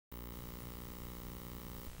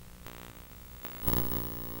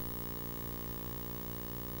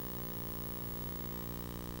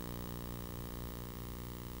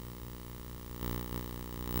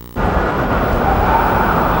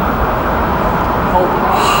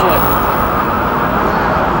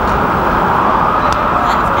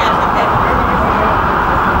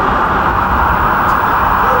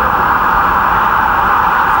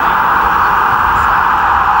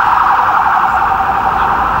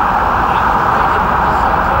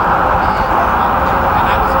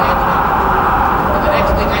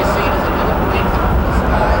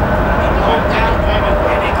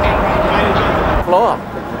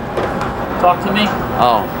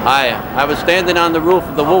I was standing on the roof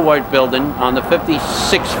of the Woolworth building on the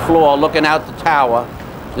 56th floor looking out the tower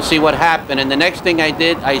to see what happened. And the next thing I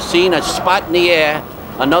did, I seen a spot in the air.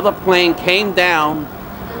 Another plane came down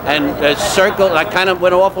and circled. I kind of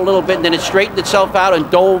went off a little bit, and then it straightened itself out and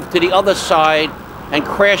dove to the other side and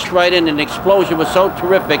crashed right in. And the explosion was so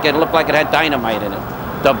terrific, it looked like it had dynamite in it.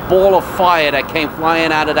 The ball of fire that came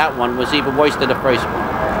flying out of that one was even worse than the first one.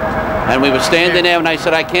 And we were standing there, and I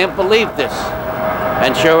said, I can't believe this.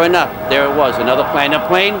 And sure enough, there it was, another plane. The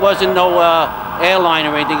plane wasn't no airline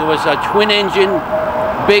or anything. It was a twin-engine,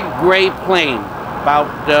 big gray plane. About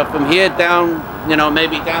from here down, you know,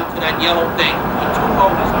 maybe down to that yellow thing. With two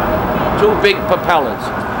motors on it, two big propellers.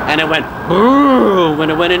 And it went, brrr, when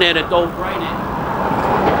it went in there, it dove right in.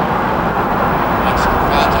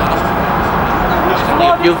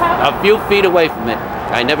 A few feet away from it.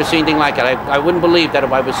 I never seen anything like it. I wouldn't believe that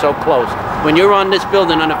if I was so close. When you're on this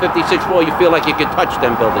building on the 56th floor, you feel like you could touch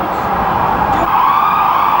them buildings.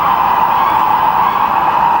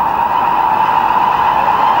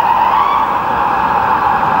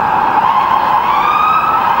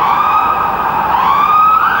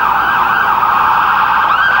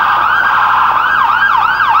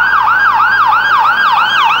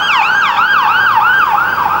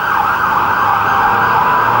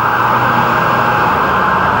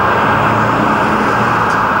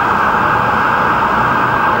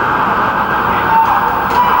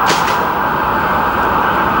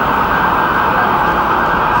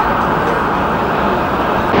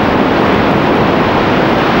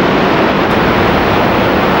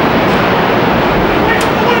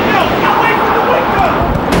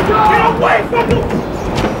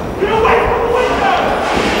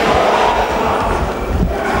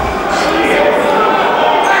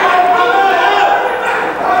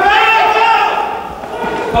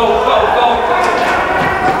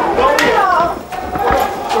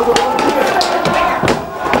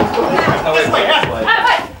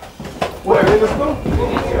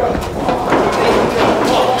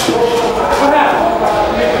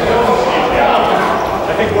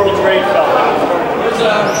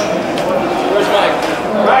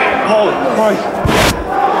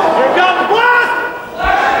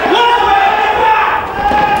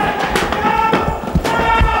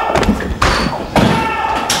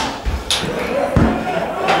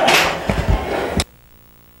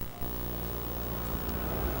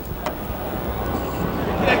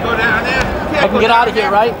 I can get out of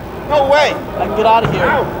here, right? No way. I can get out of here.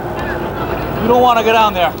 You don't want to go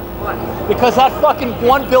down there. Because that fucking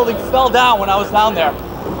one building fell down when I was down there.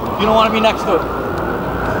 You don't want to be next to it.